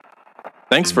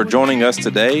Thanks for joining us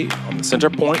today on the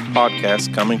Centerpoint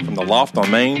podcast coming from the Loft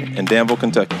on Main in Danville,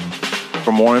 Kentucky.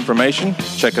 For more information,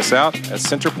 check us out at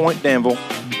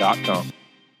centerpointdanville.com.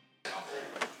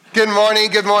 Good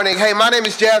morning. Hey, my name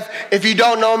is Jeff. If you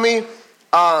don't know me,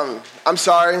 I'm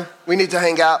sorry. We need to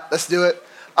hang out. Let's do it.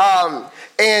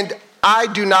 And I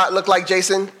do not look like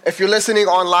Jason. If you're listening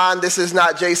online, this is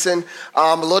not Jason.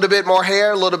 A little bit more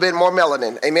hair, a little bit more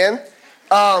melanin. Amen?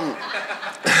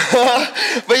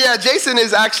 But yeah, Jason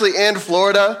is actually in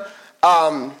Florida.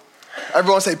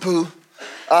 Everyone say poo.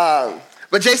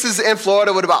 But Jason's in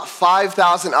Florida with about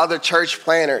 5,000 other church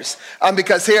planners.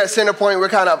 Because here at Centerpoint, we're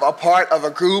kind of a part of a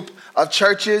group of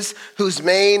churches whose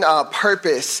main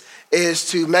purpose is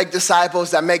to make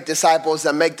disciples that make disciples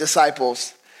that make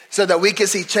disciples so that we can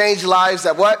see changed lives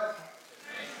that what?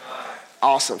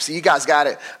 Awesome. So you guys got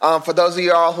it. For those of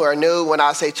you all who are new, when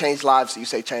I say change lives, you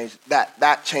say change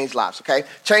that change lives, okay?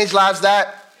 Change lives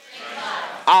that? Change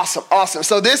lives. Awesome.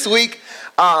 So this week,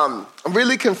 I'm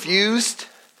really confused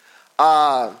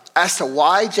as to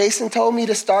why Jason told me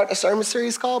to start a sermon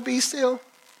series called Be Still.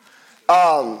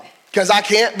 Because I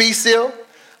can't be still.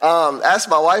 Ask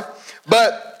my wife.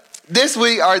 But this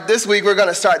week we're going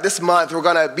to start this month. We're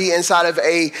going to be inside of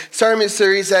a sermon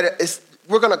series that is,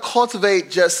 we're going to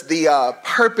cultivate just the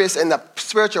purpose and the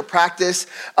spiritual practice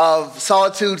of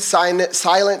solitude,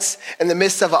 silence in the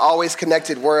midst of an always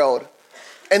connected world.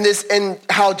 And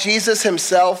how Jesus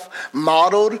himself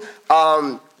modeled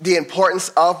the importance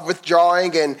of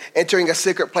withdrawing and entering a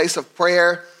secret place of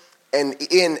prayer and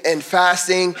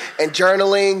fasting and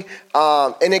journaling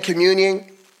and in communion.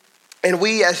 And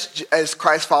we as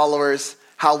Christ followers,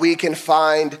 how we can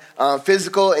find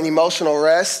physical and emotional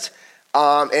rest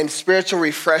and spiritual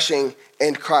refreshing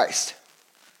in Christ.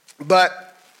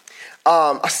 But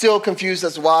I'm still confused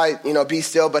as to why, be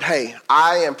still. But hey,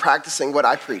 I am practicing what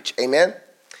I preach. Amen?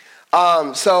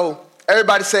 So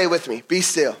everybody say it with me. Be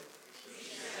still.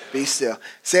 Be still.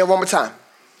 Say it one more time.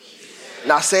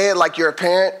 Now say it like you're a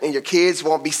parent and your kids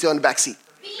won't be still in the back seat.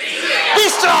 Be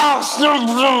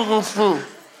still.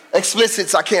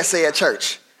 Explicits I can't say at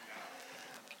church.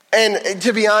 And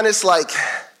to be honest,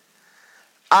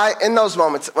 in those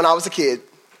moments when I was a kid,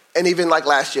 and even like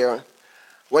last year,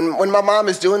 when my mom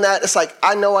is doing that, it's like,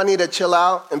 I know I need to chill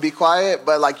out and be quiet,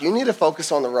 but you need to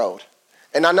focus on the road.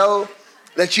 And I know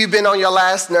that you've been on your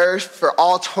last nerve for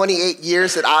all 28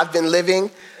 years that I've been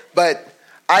living, but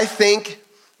I think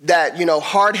that,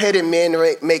 hard-headed men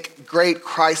make great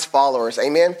Christ followers.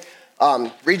 Amen?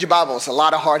 Read your Bible. It's a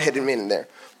lot of hard-headed men in there.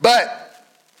 But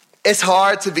it's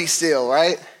hard to be still,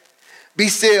 right? Be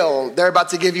still. They're about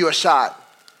to give you a shot.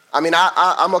 I mean,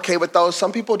 I'm okay with those.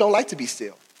 Some people don't like to be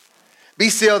still. Be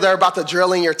still. They're about to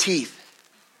drill in your teeth.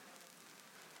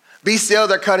 Be still.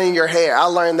 They're cutting your hair. I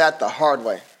learned that the hard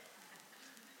way.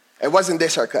 It wasn't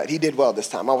this haircut. He did well this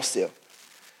time. I was still.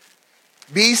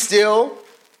 Be still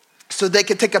so they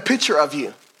can take a picture of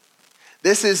you.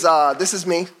 This is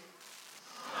me.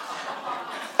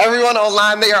 Everyone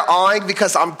online, they are awing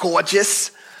because I'm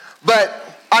gorgeous. But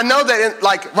I know that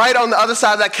right on the other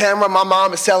side of that camera, my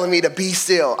mom is telling me to be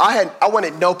still. I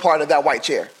wanted no part of that white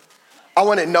chair. I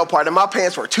wanted no part. And my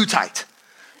pants were too tight.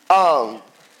 They're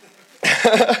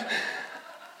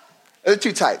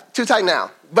too tight. Too tight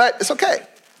now. But it's okay.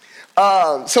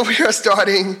 So we are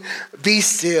starting Be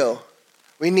Still.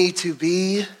 We need to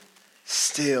be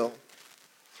still.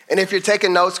 And if you're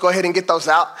taking notes, go ahead and get those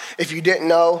out. If you didn't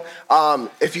know, when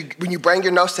you bring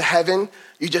your notes to heaven,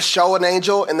 you just show an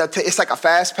angel, and it's like a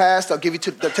fast pass. They'll take you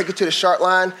to the short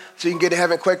line so you can get to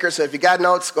heaven quicker. So if you got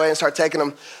notes, go ahead and start taking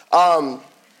them.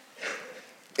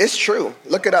 It's true.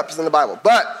 Look it up. It's in the Bible.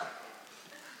 But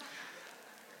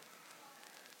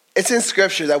it's in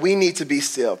Scripture that we need to be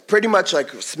still. Pretty much like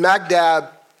smack dab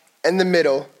in the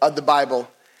middle of the Bible.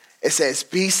 It says,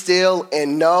 be still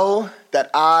and know that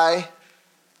I...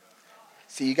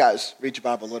 See, you guys read your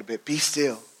Bible a little bit. Be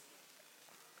still.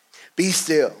 Be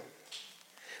still.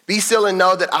 Be still and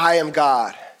know that I am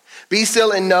God. Be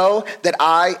still and know that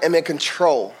I am in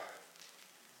control.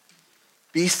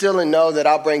 Be still and know that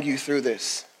I'll bring you through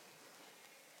this.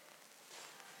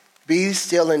 Be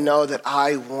still and know that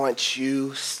I want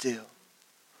you still.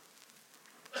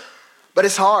 But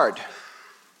it's hard.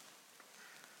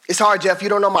 It's hard, Jeff. You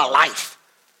don't know my life.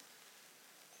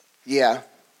 Yeah.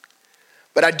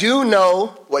 But I do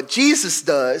know what Jesus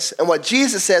does and what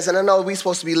Jesus says, and I know we're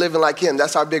supposed to be living like him.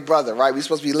 That's our big brother, right? We're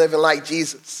supposed to be living like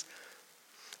Jesus.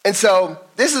 And so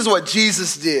this is what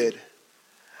Jesus did.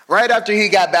 Right after he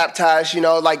got baptized,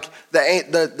 like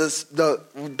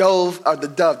the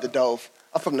dove.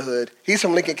 I'm from the hood. He's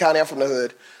from Lincoln County. I'm from the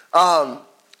hood.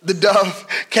 the dove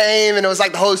came and it was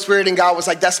like the Holy Spirit and God was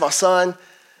like, that's my son.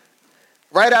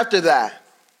 Right after that,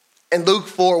 in Luke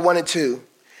 4:1-2,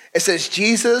 it says,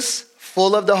 Jesus,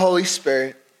 full of the Holy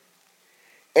Spirit,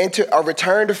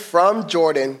 returned from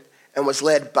Jordan and was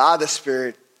led by the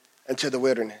Spirit into the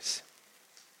wilderness.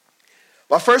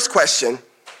 My first question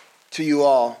to you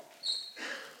all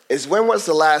is, when was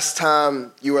the last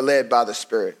time you were led by the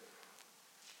Spirit?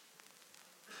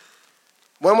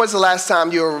 When was the last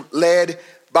time you were led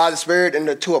by the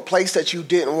Spirit to a place that you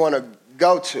didn't want to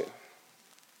go to?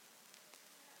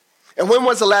 And when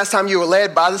was the last time you were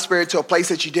led by the Spirit to a place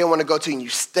that you didn't want to go to and you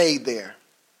stayed there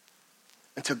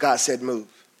until God said move?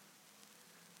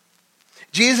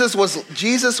 Jesus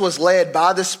was led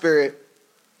by the Spirit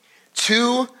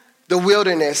to the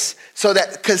wilderness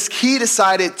because he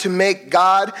decided to make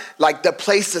God like the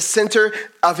place, the center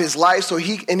of his life. So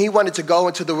he wanted to go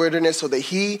into the wilderness so that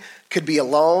he could be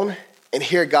alone and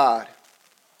hear God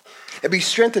and be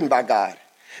strengthened by God.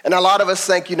 And a lot of us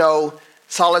think,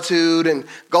 solitude and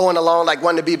going alone, like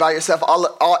wanting to be by yourself.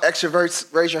 All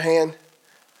extroverts, raise your hand.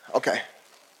 Okay.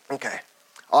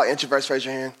 All introverts, raise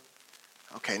your hand.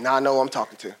 Okay, now I know who I'm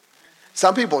talking to.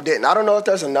 Some people didn't. I don't know if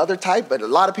there's another type, but a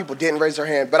lot of people didn't raise their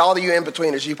hand. But all of you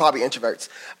in-betweeners, you probably introverts.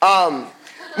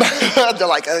 They're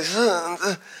like,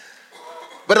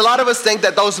 But a lot of us think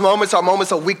that those moments are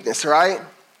moments of weakness, right?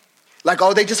 Like,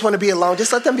 they just want to be alone.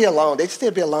 Just let them be alone. They just need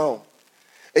to be alone.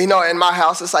 And, in my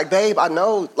house, it's like, babe, I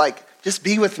know, like, just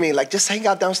be with me. Like, just hang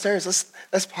out downstairs.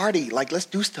 Let's party. Like, let's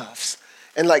do stuff.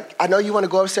 And, like, I know you want to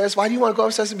go upstairs. Why do you want to go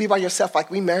upstairs and be by yourself? Like,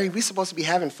 we married. We supposed to be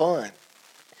having fun.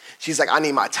 She's like, I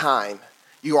need my time.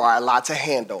 You are a lot to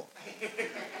handle.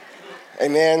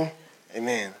 Amen?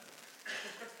 Amen.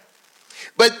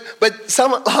 But a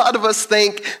lot of us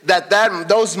think that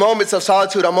those moments of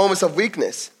solitude are moments of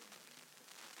weakness.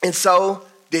 And so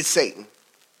did Satan.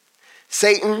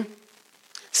 Satan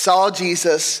saw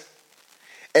Jesus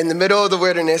in the middle of the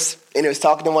wilderness, and he was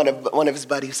talking to one of his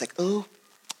buddies. He was like, "Ooh,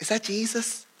 is that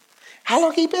Jesus? How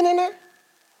long he been in there?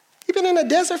 He been in the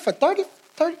desert for 40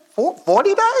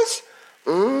 days?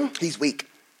 He's weak."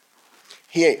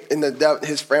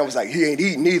 His friend was like, "He ain't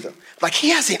eating either." Like, he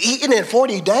hasn't eaten in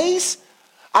 40 days?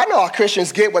 I know how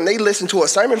Christians get when they listen to a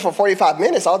sermon for 45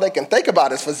 minutes, all they can think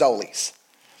about is Fazoli's.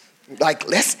 Like,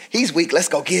 he's weak, let's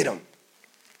go get him.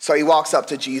 So he walks up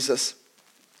to Jesus,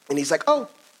 and he's like, "Oh,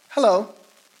 hello,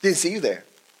 didn't see you there."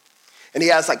 And he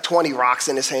has like 20 rocks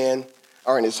in his hand,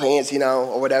 or in his hands,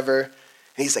 or whatever. And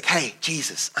he's like, "Hey,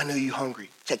 Jesus, I know you're hungry.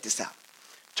 Check this out.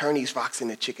 Turn these rocks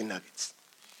into chicken nuggets.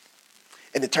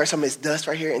 And then turn some of this dust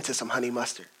right here into some honey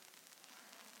mustard."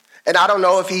 And I don't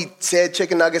know if he said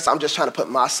chicken nuggets. I'm just trying to put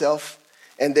myself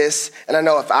in this. And I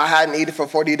know if I hadn't eaten for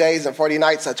 40 days and 40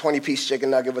 nights, a 20-piece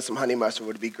chicken nugget with some honey mustard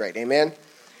would be great. Amen?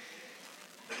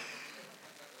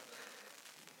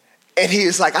 And he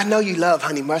was like, "I know you love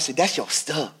honey mustard. That's your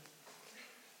stuff."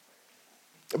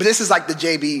 But this is like the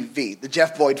JBV, the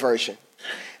Jeff Boyd version.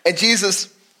 And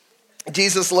Jesus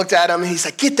looked at him and he's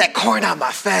like, "Get that corn out of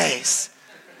my face.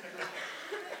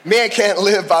 Man can't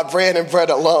live by bread and bread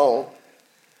alone."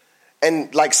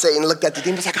 And like Satan looked at the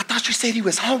demon, was like, "I thought you said he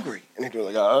was hungry." And they were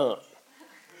like, "Oh."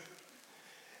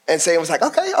 And Satan was like,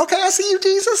 okay, I see you,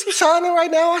 Jesus. You're shining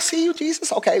right now. I see you,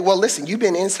 Jesus. Okay, well, listen, you've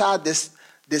been inside this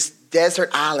desert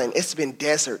island. It's been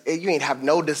desert. You ain't have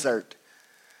no dessert.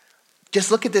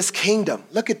 Just look at this kingdom.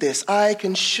 Look at this. I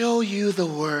can show you the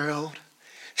world.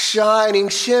 Shining,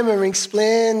 shimmering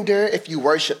splendor if you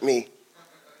worship me.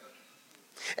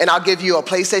 And I'll give you a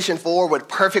PlayStation 4 with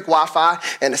perfect Wi-Fi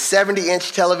and a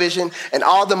 70-inch television and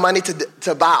all the money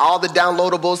to buy all the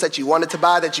downloadables that you wanted to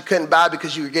buy that you couldn't buy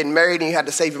because you were getting married and you had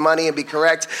to save your money and be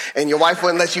correct. And your wife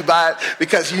wouldn't let you buy it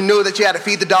because you knew that you had to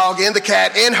feed the dog and the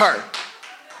cat and her.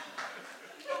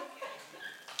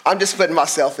 I'm just putting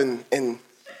myself in. And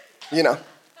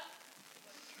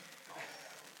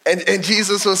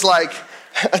Jesus was like,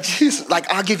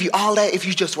 "I'll give you all that if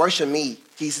you just worship me,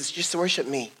 Jesus. Just worship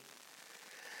me."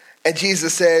 And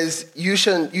Jesus says, you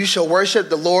shall worship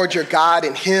the Lord your God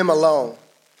and him alone.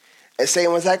 And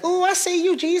Satan was like, "Oh, I see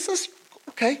you, Jesus."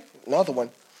 Okay, another one.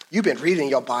 "You've been reading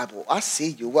your Bible. I see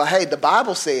you." Well, hey, the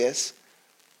Bible says,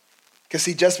 because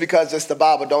see, just because it's the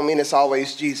Bible don't mean it's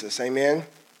always Jesus, amen?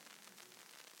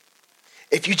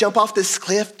 If you jump off this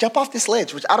cliff, jump off this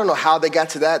ledge, which I don't know how they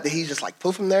got to that. Did he just like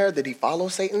poof him there? Did he follow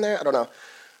Satan there? I don't know.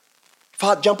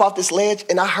 Jump off this ledge,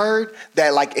 and I heard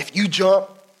that like if you jump,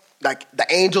 like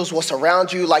the angels will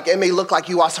surround you. Like it may look like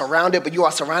you are surrounded, but you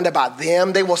are surrounded by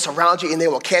them. They will surround you and they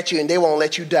will catch you and they won't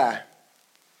let you die.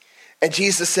 And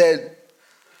Jesus said,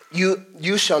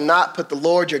 you shall not put the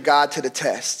Lord your God to the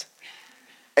test.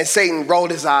 And Satan rolled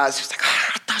his eyes. He's like,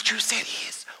 "I thought you said he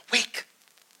is weak.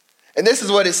 And this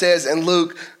is what it says in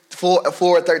Luke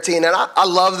 4:13. And I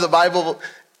love the Bible,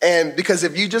 and because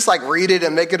if you just like read it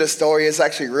and make it a story, it's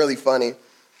actually really funny.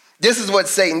 This is what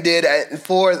Satan did in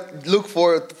Luke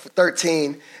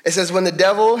 4:13. It says, when the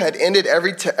devil had ended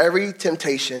every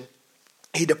temptation,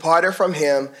 he departed from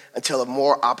him until a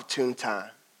more opportune time.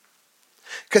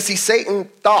 Because see, Satan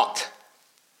thought,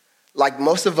 like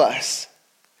most of us,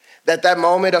 that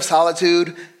moment of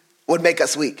solitude would make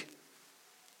us weak.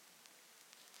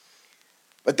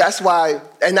 But that's why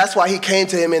he came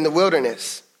to him in the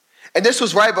wilderness. And this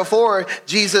was right before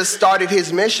Jesus started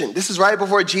his mission. This is right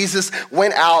before Jesus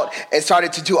went out and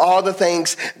started to do all the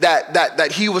things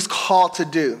that he was called to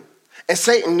do. And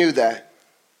Satan knew that.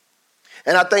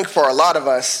 And I think for a lot of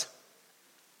us,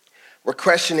 we're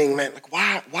questioning, man, like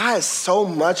why is so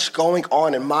much going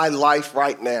on in my life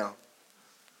right now?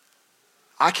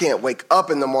 I can't wake up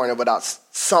in the morning without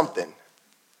something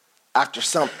after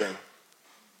something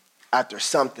after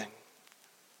something.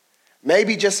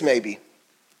 Maybe, just maybe,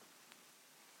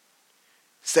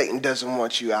 Satan doesn't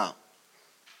want you out.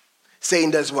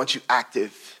 Satan doesn't want you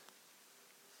active.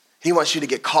 He wants you to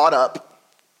get caught up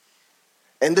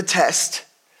in the test,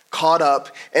 caught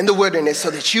up in the wilderness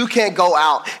so that you can't go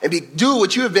out and do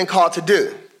what you have been called to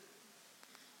do.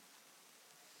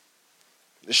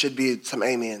 There should be some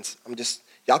amens.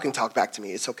 Y'all can talk back to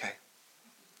me. It's okay.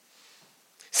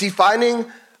 See, finding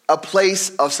a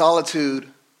place of solitude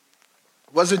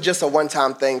wasn't just a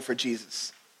one-time thing for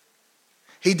Jesus.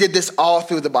 He did this all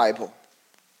through the Bible.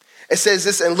 It says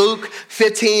this in Luke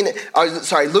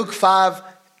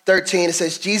 5:13. It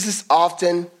says, Jesus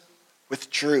often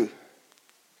withdrew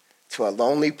to a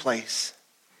lonely place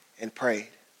and prayed.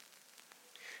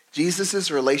 Jesus'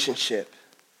 relationship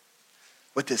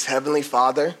with his heavenly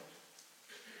Father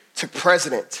took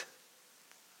precedence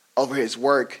over his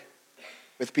work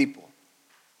with people.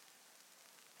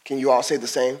 Can you all say the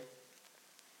same?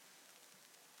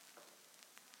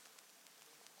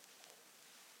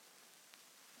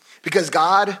 Because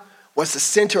God was the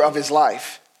center of his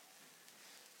life.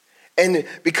 And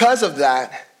because of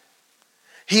that,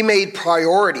 he made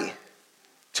priority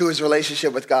to his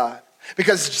relationship with God.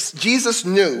 Because Jesus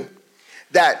knew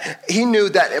that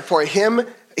for him,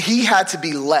 he had to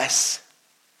be less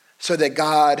so that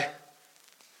God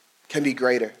can be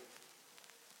greater.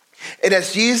 And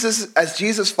as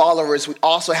Jesus followers, we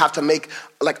also have to make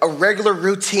like a regular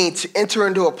routine to enter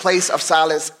into a place of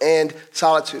silence and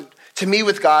solitude, to meet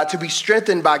with God, to be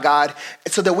strengthened by God,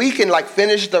 so that we can like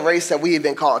finish the race that we have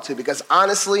been called to. Because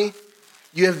honestly,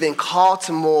 you've been called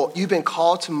to more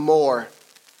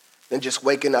than just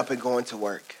waking up and going to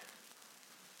work.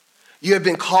 You have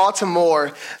been called to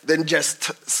more than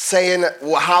just saying,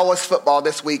 well, how was football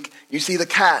this week? You see the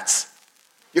Cats.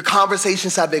 Your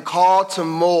conversations have been called to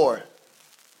more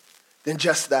than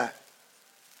just that.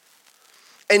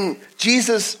 And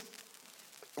Jesus,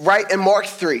 right in Mark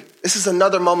 3, this is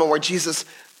another moment where Jesus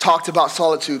talked about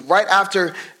solitude. Right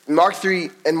after Mark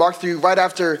 3, right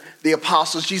after the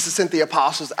apostles, Jesus sent the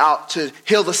apostles out to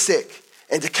heal the sick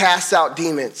and to cast out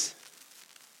demons.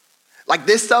 Like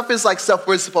this stuff is like stuff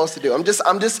we're supposed to do. I'm just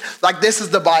like, this is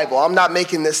the Bible. I'm not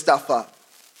making this stuff up.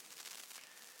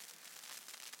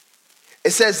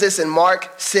 It says this in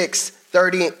Mark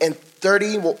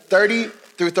 6:30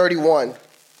 through 31.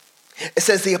 It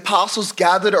says the apostles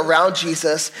gathered around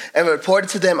Jesus and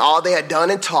reported to them all they had done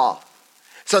and taught.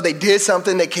 So they did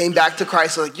something, they came back to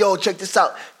Christ. They're like, yo, check this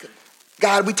out.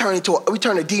 God, we turned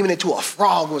a demon into a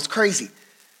frog. It was crazy.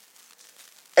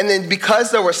 And then because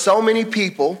there were so many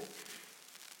people,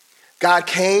 God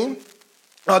came,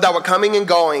 that were coming and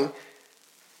going,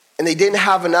 and they didn't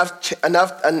have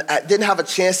didn't have a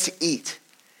chance to eat.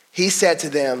 He said to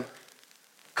them,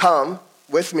 come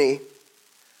with me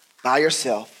by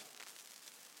yourself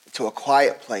to a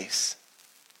quiet place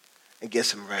and get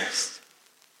some rest.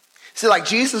 See, like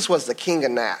Jesus was the king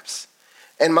of naps.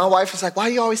 And my wife was like, why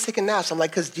are you always taking naps? I'm like,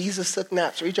 because Jesus took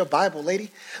naps. Read your Bible, lady.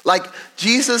 Like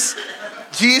Jesus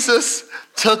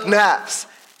took naps.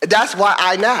 That's why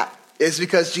I nap. Is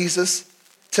because Jesus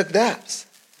took naps.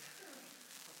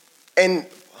 And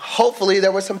hopefully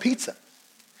there was some pizza.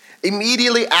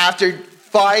 Immediately after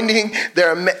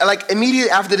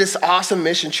this awesome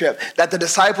mission trip that the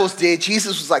disciples did,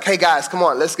 Jesus was like, hey guys, come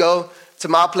on, let's go to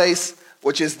my place,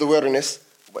 which is the wilderness.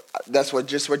 That's where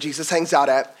Jesus hangs out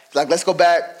at. He's like, let's go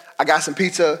back. I got some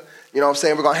pizza. You know what I'm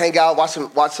saying? We're going to hang out, watch some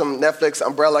Netflix.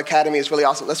 Umbrella Academy is really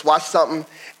awesome. Let's watch something.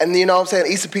 And you know what I'm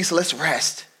saying? Eat some pizza. Let's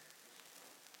rest.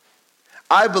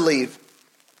 I believe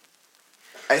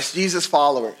as Jesus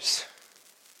followers,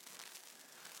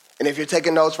 and if you're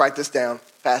taking notes, write this down,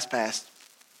 fast.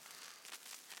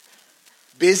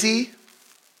 Busy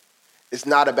is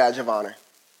not a badge of honor.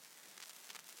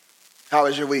 How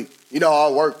was your week?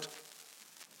 I worked.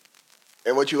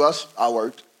 And what you else? I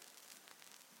worked.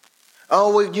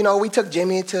 Oh, we took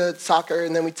Jimmy to soccer,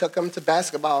 and then we took him to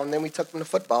basketball, and then we took him to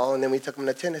football, and then we took him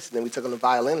to tennis, and then we took him to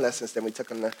violin lessons, then we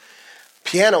took him to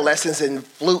piano lessons and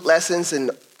flute lessons, and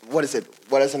what is it?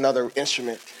 What is another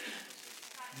instrument?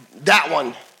 That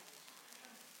one.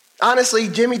 Honestly,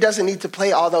 Jimmy doesn't need to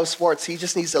play all those sports. He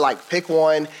just needs to pick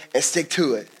one and stick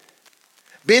to it.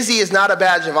 Busy is not a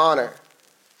badge of honor.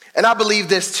 And I believe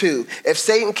this too. If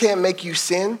Satan can't make you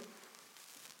sin,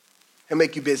 he'll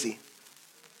make you busy.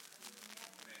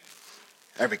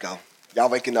 There we go. Y'all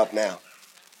waking up now.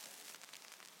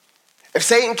 If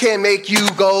Satan can't make you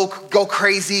go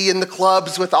crazy in the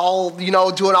clubs with all, doing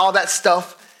all that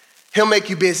stuff, he'll make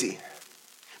you busy.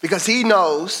 Because he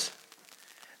knows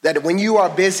that when you are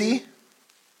busy,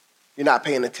 you're not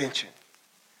paying attention.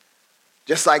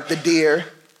 Just like the deer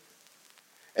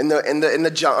in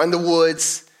the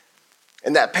woods,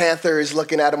 and that panther is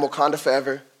looking at him, Wakanda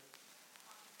forever.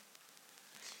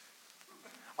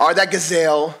 Or that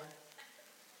gazelle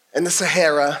in the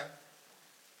Sahara.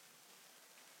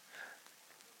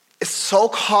 It's so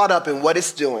caught up in what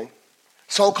it's doing,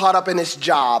 so caught up in its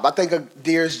job. I think a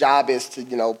deer's job is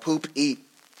to, poop, eat,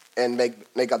 and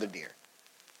make other deer.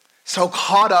 So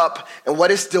caught up in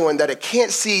what it's doing that it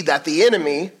can't see that the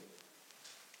enemy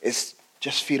is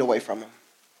just feet away from him.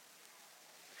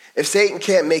 If Satan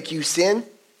can't make you sin,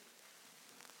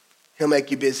 he'll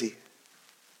make you busy.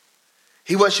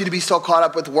 He wants you to be so caught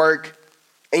up with work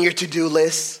and your to-do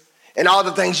list and all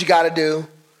the things you got to do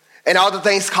and all the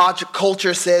things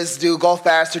culture says do. Go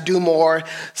faster, do more,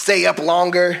 stay up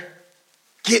longer,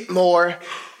 get more,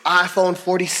 iPhone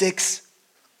 46.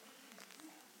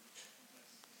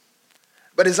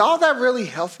 But is all that really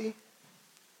healthy?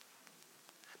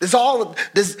 Does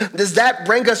that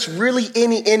bring us really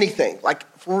anything?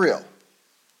 For real?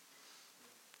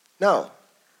 No.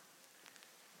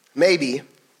 Maybe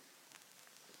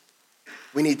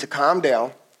we need to calm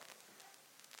down,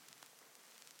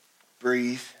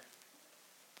 breathe,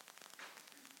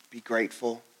 be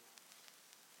grateful.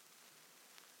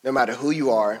 No matter who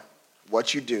you are,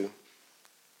 what you do,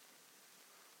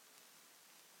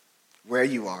 where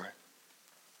you are.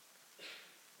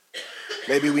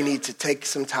 Maybe we need to take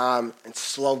some time and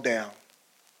slow down.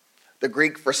 The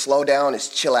Greek for slow down is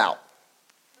chill out.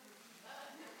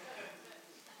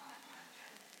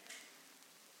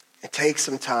 And take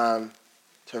some time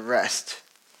to rest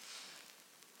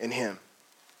in him.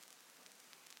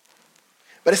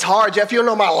 But it's hard, Jeff. You don't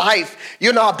know my life.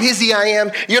 You know how busy I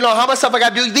am. You know how much stuff I got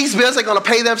to do. These bills are going to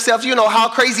pay themselves. You know how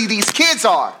crazy these kids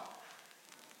are.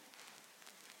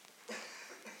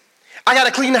 I got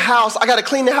to clean the house. I got to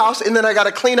clean the house, and then I got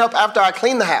to clean up after I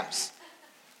clean the house.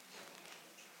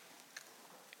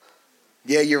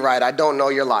 Yeah, you're right. I don't know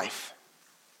your life.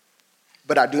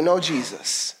 But I do know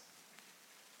Jesus.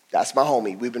 That's my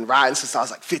homie. We've been riding since I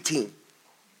was 15.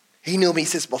 He knew me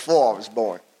since before I was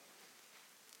born.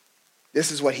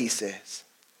 This is what he says.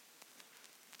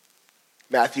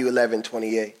 Matthew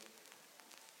 11:28.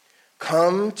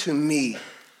 Come to me,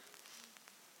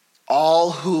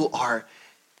 all who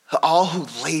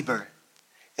labor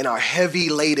and are heavy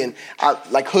laden,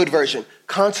 like Hood version.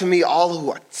 Come to me, all who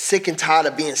are sick and tired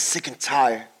of being sick and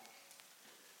tired,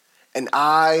 and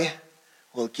I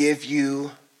will give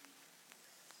you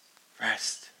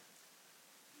rest.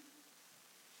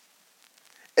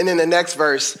 And then the next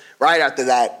verse, right after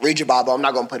that, read your Bible. I'm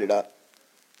not going to put it up.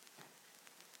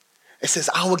 It says,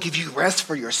 I will give you rest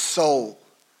for your soul.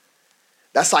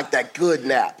 That's like that good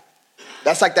nap.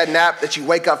 That's like that nap that you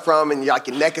wake up from and your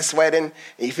neck is sweating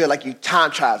and you feel like you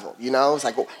time traveled, It's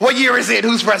like, what year is it?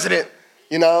 Who's president?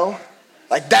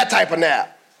 Like that type of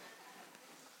nap.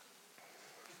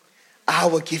 I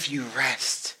will give you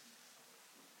rest.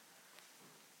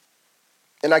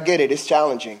 And I get it. It's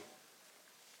challenging.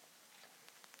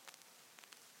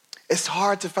 It's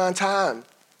hard to find time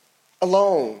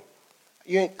alone.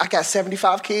 I got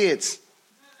 75 kids.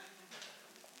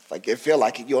 It feel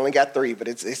like it. You only got 3, but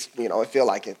it's it feel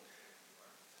like it.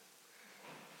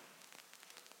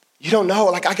 You don't know.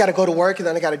 I got to go to work, and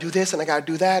then I got to do this, and I got to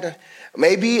do that.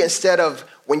 Maybe instead of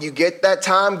when you get that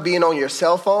time being on your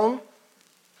cell phone,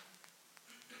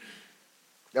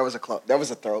 there was a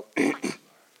throat.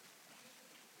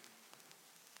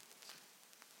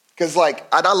 Because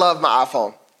I love my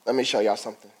iPhone. Let me show y'all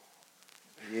something.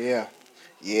 Yeah,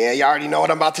 you already know what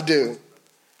I'm about to do.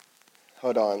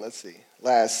 Hold on, let's see.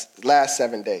 Last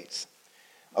 7 days.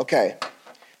 Okay,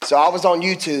 so I was on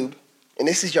YouTube, and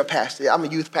this is your pastor. I'm a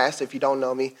youth pastor. If you don't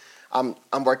know me, I'm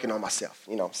working on myself.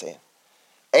 You know what I'm saying?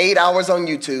 8 hours on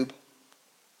YouTube,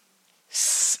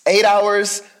 8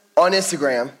 hours on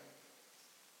Instagram,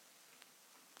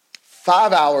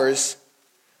 5 hours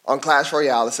on Clash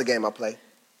Royale. It's a game I play.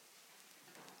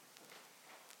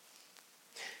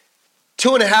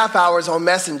 2.5 hours on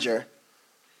Messenger,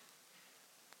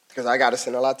 because I got to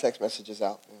send a lot of text messages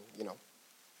out, you know.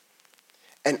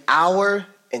 An hour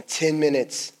and 10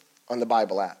 minutes on the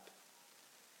Bible app.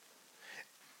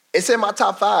 It's in my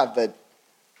top 5, but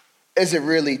is it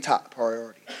really top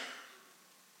priority?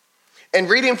 And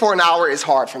reading for an hour is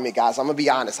hard for me, guys. I'm going to be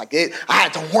honest. I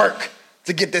had to work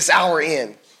to get this hour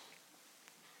in.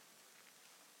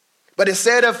 But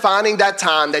instead of finding that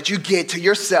time that you get to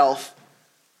yourself,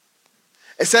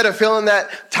 instead of filling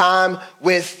that time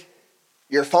with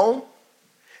your phone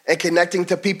and connecting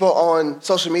to people on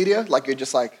social media, like you're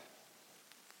just like,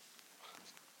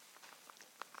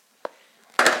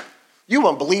 you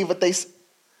won't believe what they say.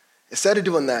 Instead of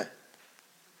doing that,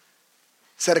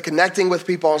 instead of connecting with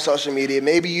people on social media,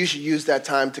 maybe you should use that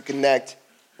time to connect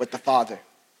with the Father.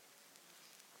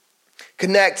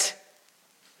 Connect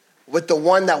with the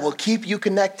one that will keep you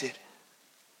connected.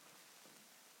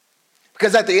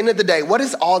 Because at the end of the day, what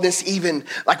is all this even,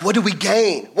 like, what do we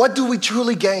gain? What do we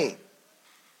truly gain?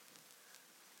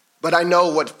 But I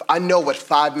know what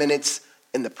 5 minutes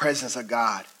in the presence of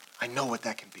God, I know what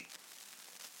that can be.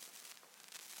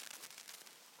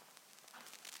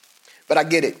 But I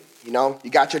get it, you know, you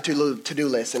got your to-do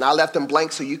list, and I left them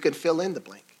blank so you could fill in the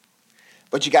blank.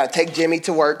 But you got to take Jimmy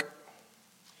to work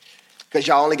because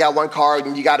y'all only got one car,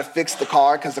 and you got to fix the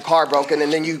car because the car broken,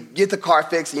 and then you get the car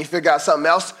fixed, and you figure out something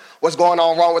else, what's going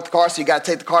on wrong with the car, so you got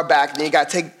to take the car back, and then you got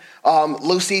to take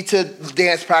Lucy to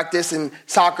dance practice and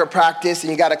soccer practice,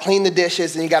 and you got to clean the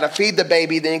dishes, and you got to feed the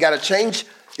baby, then you got to change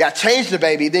the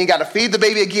baby, then you got to feed the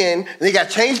baby again, and then you got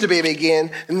to change the baby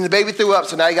again, and then the baby threw up,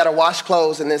 so now you got to wash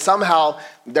clothes, and then somehow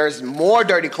there's more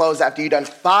dirty clothes after you've done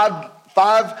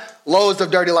five loads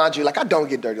of dirty laundry. Like, I don't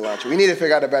get dirty laundry. We need to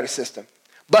figure out a better system.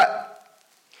 But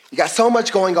you got so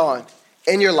much going on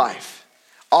in your life,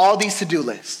 all these to-do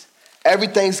lists,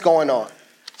 everything's going on,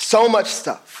 so much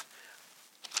stuff.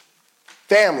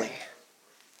 Family,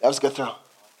 that was a good throw.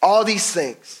 All these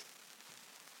things.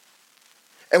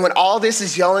 And when all this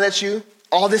is yelling at you,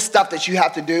 all this stuff that you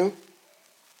have to do,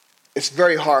 it's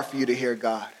very hard for you to hear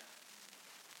God.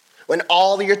 When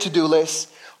all of your to-do lists,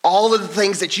 all of the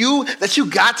things that you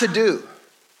got to do,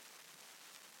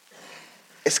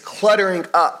 is cluttering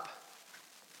up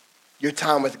your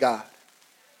time with God.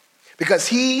 Because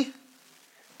he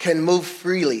can move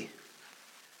freely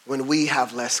when we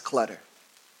have less clutter.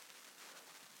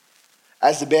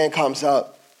 As the band comes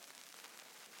up,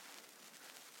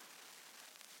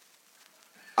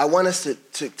 I want us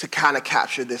to kind of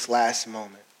capture this last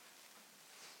moment.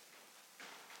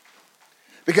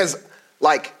 Because,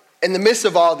 like, in the midst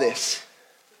of all this,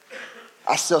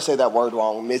 I still say that word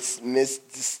wrong,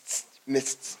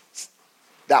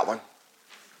 that one.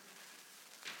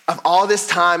 Of all this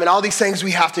time and all these things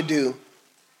we have to do,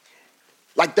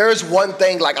 like, there's one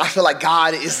thing, like, I feel like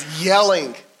God is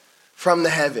yelling from the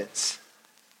heavens.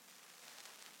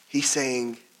 He's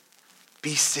saying,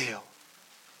 be still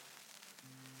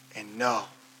and know.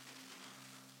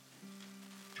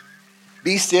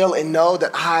 Be still and know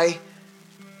that I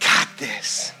got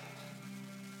this.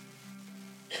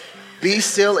 Be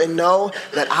still and know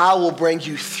that I will bring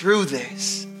you through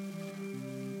this.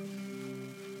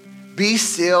 Be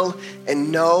still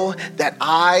and know that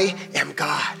I am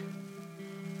God.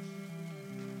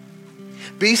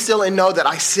 Be still and know that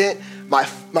I sent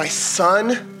my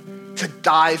son to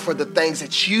die for the things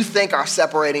that you think are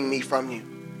separating me from you.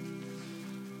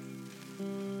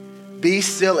 Be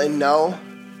still and know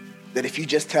that if you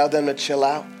just tell them to chill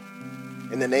out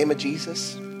in the name of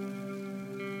Jesus,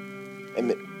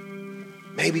 and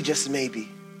maybe, just maybe,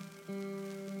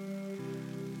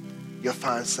 you'll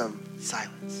find some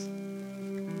silence.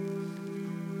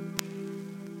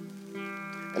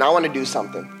 And I want to do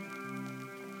something.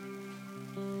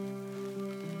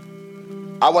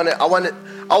 I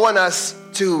want us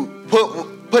to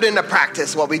put into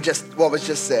practice what was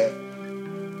just said.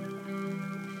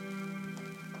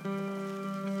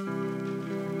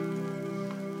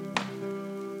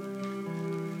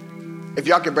 If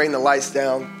y'all can bring the lights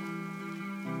down.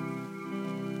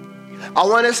 I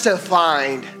want us to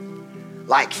find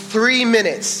like 3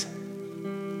 minutes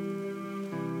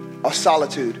of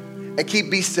solitude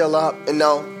and be still up and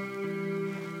know.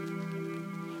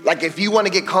 Like, if you want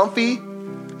to get comfy,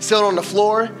 sit on the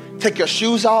floor, take your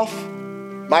shoes off.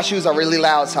 My shoes are really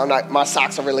loud, my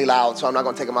socks are really loud, so I'm not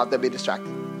going to take them out. They'll be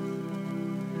distracted.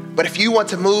 But if you want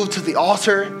to move to the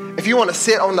altar, if you want to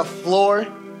sit on the floor,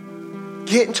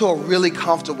 get into a really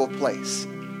comfortable place.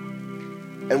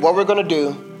 And what we're going to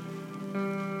do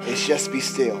is just be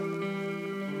still.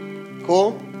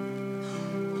 Cool?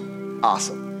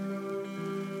 Awesome.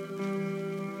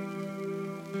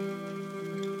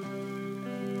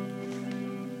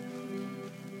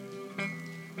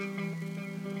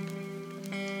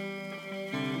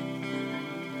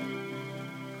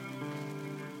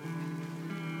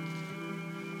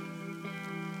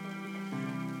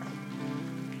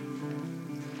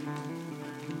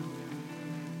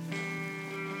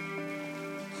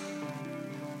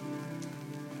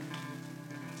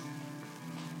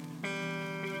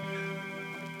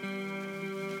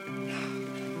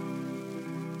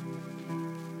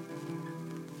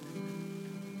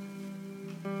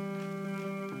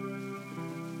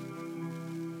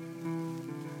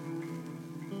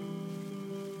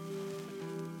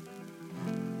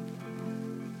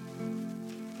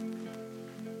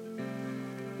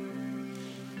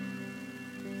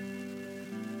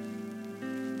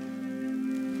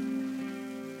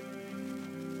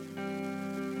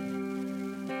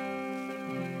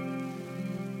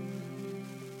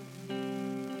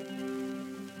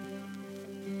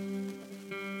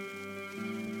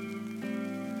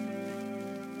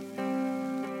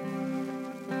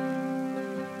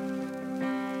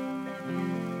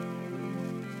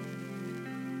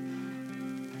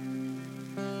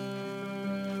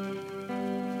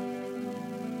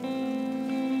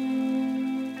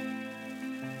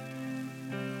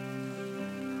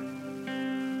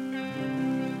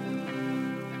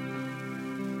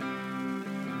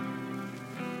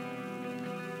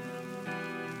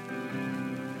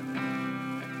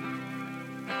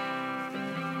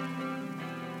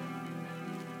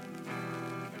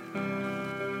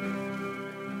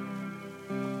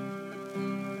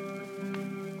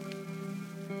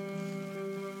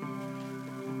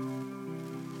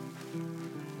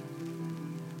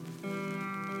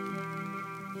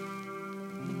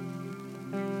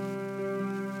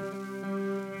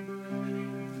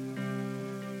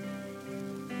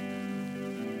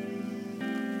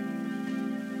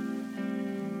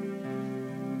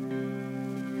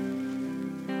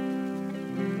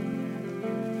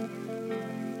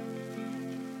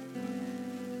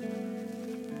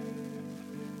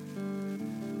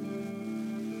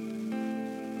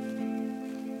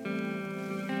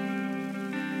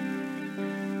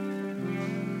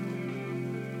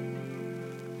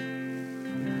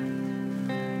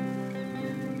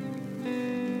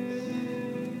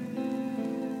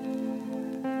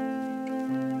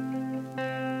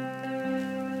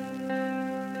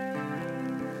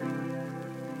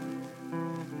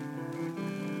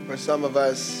 For some of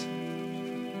us,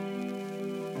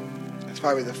 it's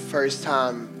probably the first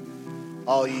time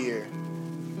all year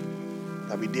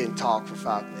that we didn't talk for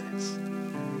 5 minutes.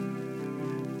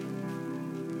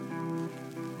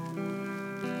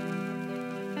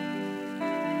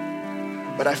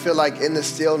 But I feel like in the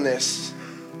stillness,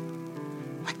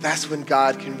 like that's when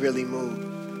God can really move.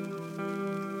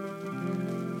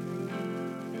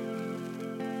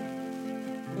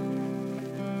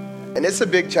 And it's a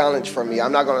big challenge for me.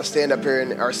 I'm not going to stand up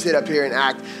here or sit up here and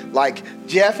act like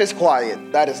Jeff is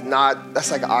quiet. That's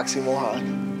like an oxymoron.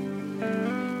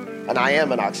 And I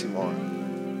am an oxymoron.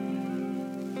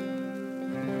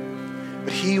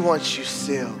 But he wants you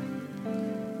still.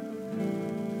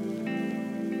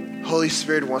 Holy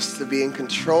Spirit wants to be in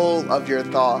control of your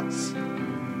thoughts.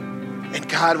 And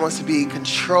God wants to be in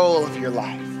control of your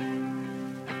life.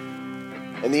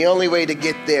 And the only way to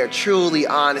get there, truly,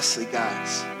 honestly,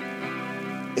 guys,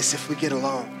 is if we get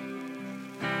alone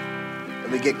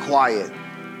and we get quiet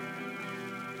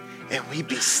and we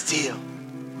be still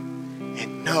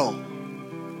and know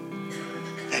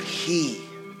that he,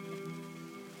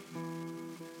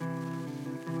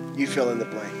 you fill in the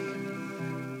blank,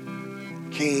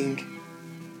 king,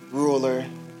 ruler,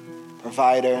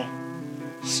 provider,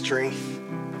 strength,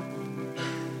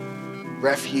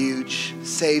 refuge,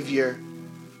 savior,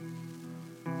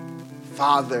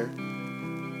 father,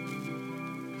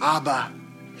 Abba.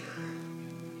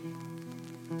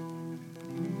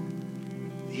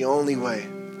 The only way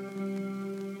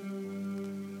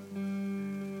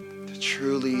to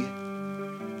truly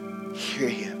hear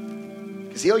him.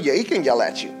 Because he can yell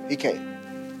at you. He can't.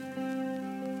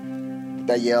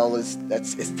 That yell it's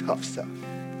tough stuff.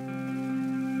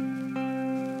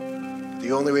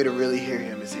 The only way to really hear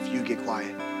him is if you get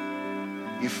quiet.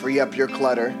 You free up your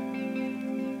clutter.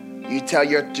 You tell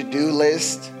your to-do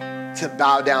list to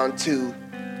bow down to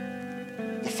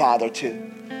the Father too.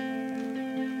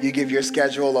 You give your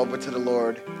schedule over to the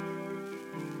Lord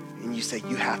and you say,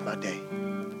 you have my day.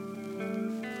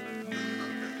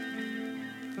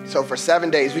 So for 7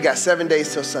 days, we got 7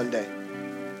 days till Sunday.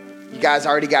 You guys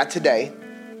already got today.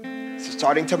 So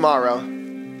starting tomorrow,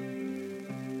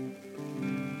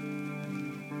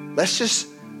 let's just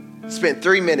spend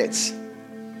 3 minutes.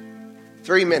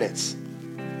 3 minutes.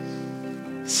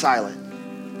 Silent.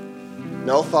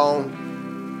 No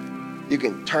phone. You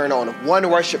can turn on one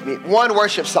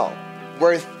worship song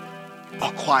worth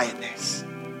of quietness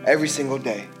every single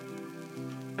day.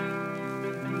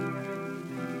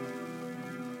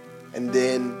 And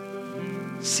then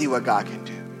see what God can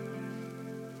do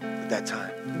at that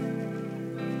time.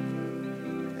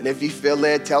 And if you feel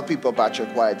led, tell people about your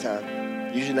quiet time.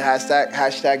 Using the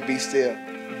hashtag be still.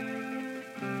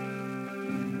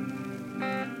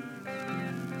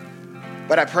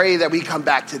 But I pray that we come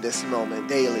back to this moment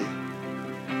daily.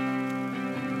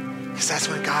 Because that's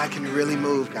when God can really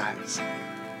move, guys.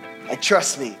 Like,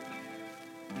 trust me,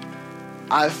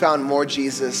 I've found more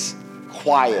Jesus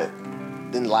quiet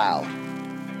than loud.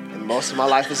 And most of my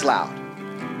life is loud.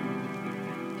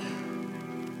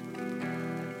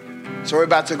 So we're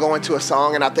about to go into a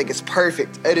song, and I think it's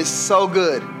perfect. It is so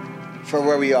good for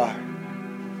where we are.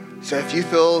 So if you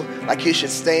feel like you should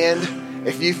stand,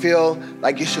 if you feel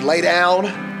like you should lay down,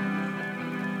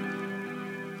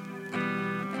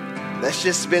 let's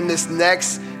just spin this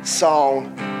next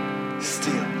song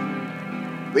still.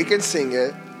 We can sing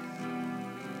it,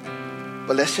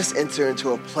 but let's just enter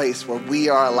into a place where we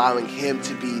are allowing him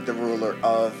to be the ruler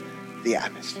of the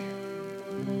atmosphere.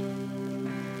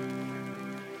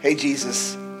 Hey,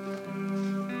 Jesus,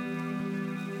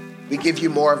 we give you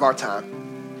more of our time.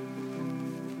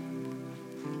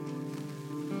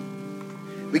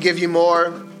 We give you more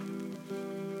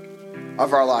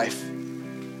of our life.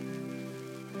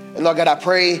 And Lord God, I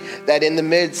pray that in the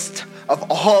midst of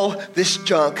all this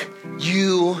junk,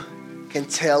 you can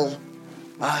tell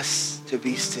us to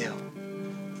be still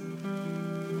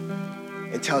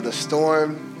and tell the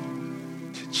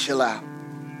storm to chill out.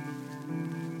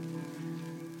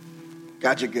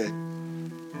 God, you're good.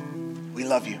 We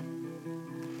love you.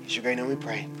 In your great name we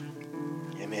pray.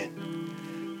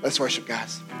 Amen. Let's worship,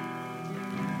 guys.